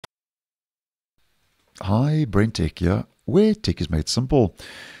Hi, BrentTech here, where tech is made simple.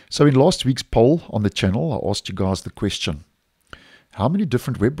 So in last week's poll on the channel, I asked you guys the question, how many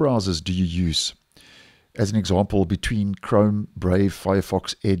different web browsers do you use? As an example, between Chrome, Brave,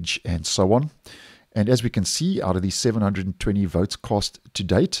 Firefox, Edge, and so on. And as we can see, out of these 720 votes cast to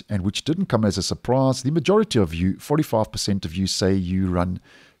date, and which didn't come as a surprise, the majority of you, 45% of you, say you run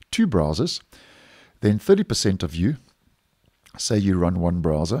two browsers. Then 30% of you say you run one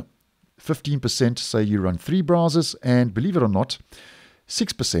browser. 15% say you run three browsers, and believe it or not,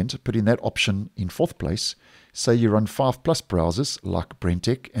 6%, put in that option in fourth place, say you run 5+ browsers like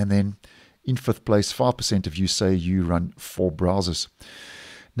BrentTech, and then in fifth place, 5% of you say you run 4 browsers.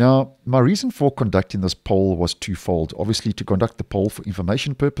 Now, my reason for conducting this poll was twofold. Obviously, to conduct the poll for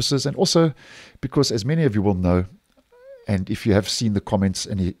information purposes, and also because, as many of you will know, and if you have seen the comments,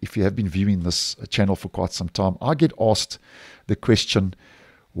 and if you have been viewing this channel for quite some time, I get asked the question,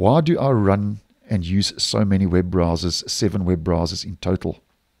 why do I run and use so many web browsers, 7 web browsers in total?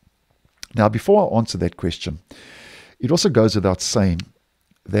 Now, before I answer that question, it also goes without saying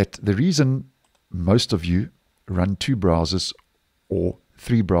that the reason most of you run 2 browsers or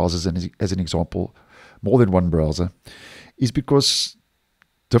 3 browsers, and as an example, more than one browser, is because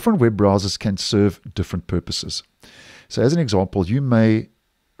different web browsers can serve different purposes. So as an example, you may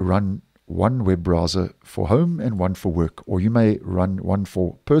run one web browser for home and one for work, or you may run one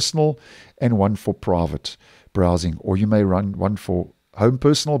for personal and one for private browsing, or you may run one for home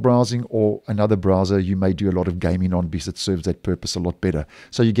personal browsing, or another browser you may do a lot of gaming on because it serves that purpose a lot better.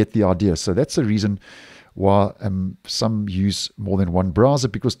 So you get the idea. So that's the reason why some use more than one browser,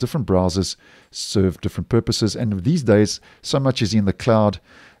 because different browsers serve different purposes. And these days, so much is in the cloud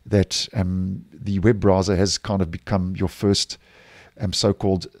that the web browser has kind of become your first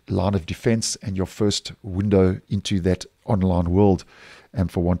so-called line of defense and your first window into that online world,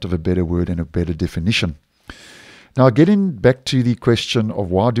 and for want of a better word and a better definition. Now, getting back to the question of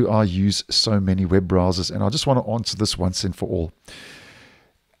why do I use so many web browsers, and I just want to answer this once and for all.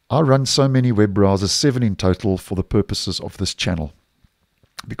 I run so many web browsers, 7 in total, for the purposes of this channel.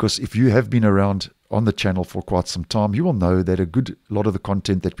 Because if you have been around on the channel for quite some time, you will know that a good lot of the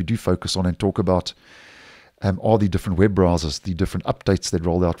content that we do focus on and talk about are the different web browsers, the different updates that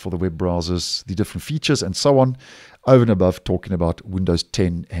roll out for the web browsers, the different features, and so on, over and above talking about Windows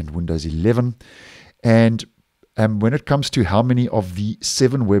 10 and Windows 11. And when it comes to how many of the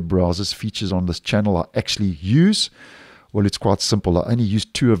 7 web browsers features on this channel I actually use, well, it's quite simple. I only use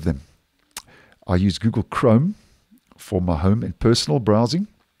 2 of them. I use Google Chrome for my home and personal browsing,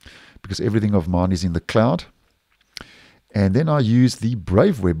 because everything of mine is in the cloud. And then I use the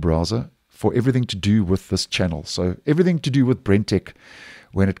Brave web browser for everything to do with this channel. So everything to do with BrentTech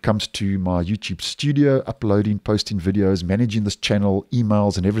when it comes to my YouTube studio, uploading, posting videos, managing this channel,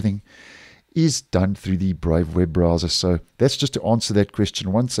 emails and everything is done through the Brave web browser. So that's just to answer that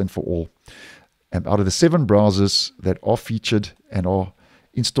question once and for all. Out of the 7 browsers that are featured and are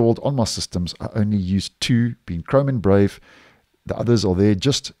installed on my systems, I only use 2, being Chrome and Brave. The others are there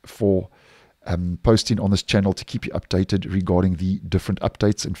just for posting on this channel to keep you updated regarding the different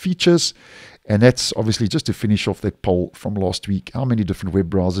updates and features. And that's obviously just to finish off that poll from last week, how many different web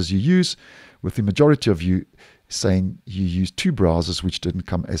browsers you use, with the majority of you saying you use 2 browsers, which didn't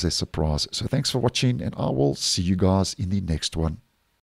come as a surprise. So thanks for watching, and I will see you guys in the next one.